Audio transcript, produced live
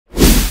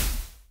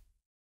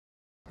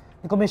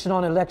The Commission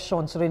on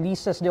Elections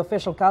releases the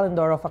official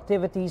calendar of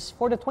activities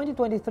for the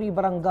 2023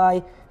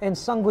 Barangay and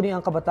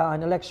Sangguniang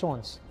Kabataan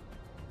elections.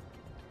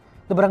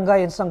 The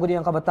Barangay and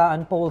Sangguniang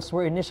Kabataan polls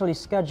were initially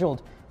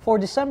scheduled for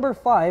December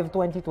 5,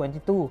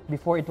 2022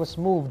 before it was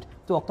moved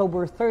to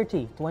October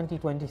 30,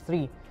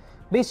 2023.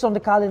 Based on the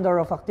calendar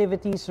of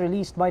activities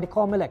released by the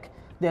Comelec,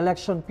 the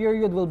election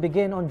period will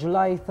begin on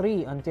July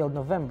 3 until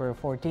November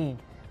 14.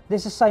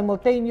 This is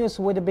simultaneous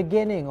with the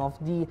beginning of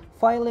the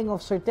filing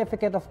of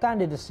Certificate of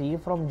Candidacy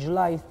from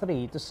July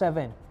 3 to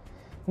 7.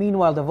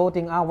 Meanwhile, the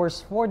voting hours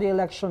for the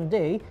election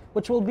day,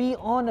 which will be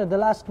on the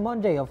last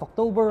Monday of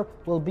October,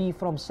 will be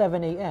from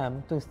 7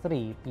 a.m. to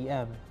 3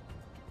 p.m.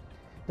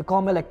 The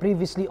Comelec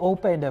previously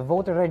opened a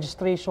voter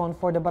registration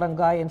for the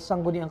Barangay and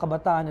Sangguniang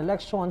Kabataan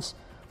elections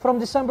from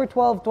December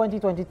 12,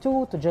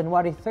 2022 to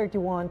January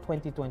 31,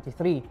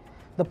 2023.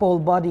 The poll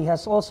body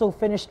has also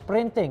finished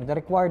printing the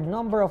required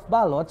number of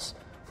ballots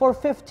for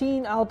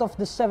 15 out of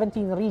the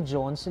 17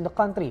 regions in the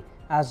country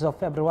as of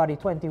February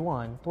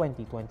 21,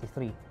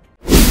 2023.